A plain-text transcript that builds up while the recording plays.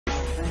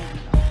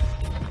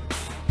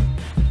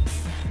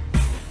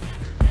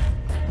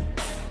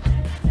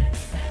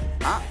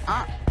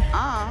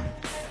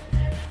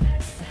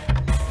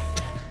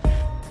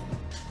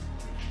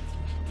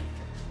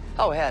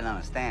Oh, we had an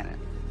understanding.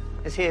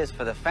 This here's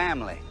for the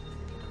family.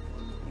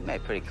 You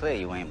made pretty clear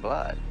you ain't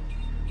blood.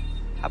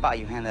 How about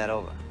you hand that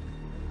over?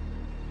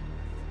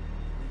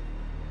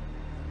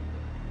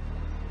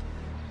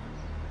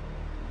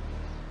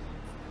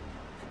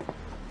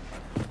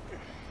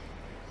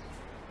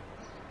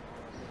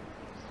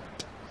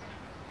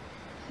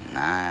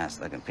 Nice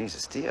looking piece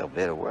of steel,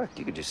 bit of work.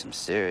 You could do some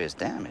serious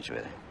damage with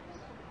it.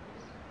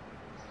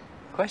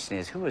 Question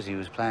is, who was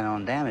you planning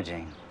on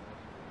damaging?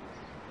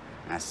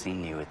 I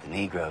seen you with the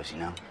Negroes, you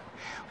know.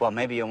 Well,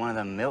 maybe you're one of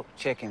them milk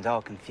chickens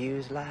all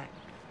confused like.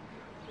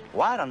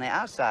 White on the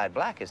outside,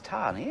 black as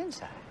tar on the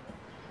inside.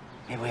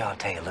 Maybe we ought to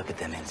take a look at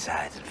them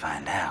insides and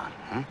find out,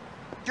 huh?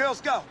 Girl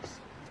Scouts,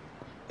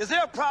 is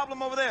there a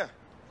problem over there?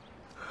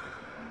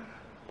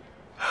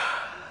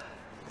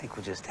 I think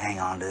we'll just hang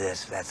on to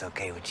this if that's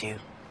okay with you.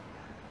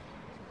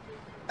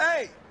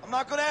 Hey, I'm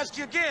not gonna ask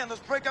you again.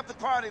 Let's break up the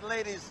party,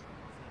 ladies.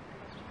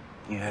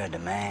 You heard the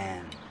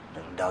man,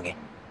 little doggy.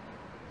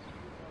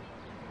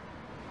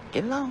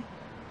 Get along.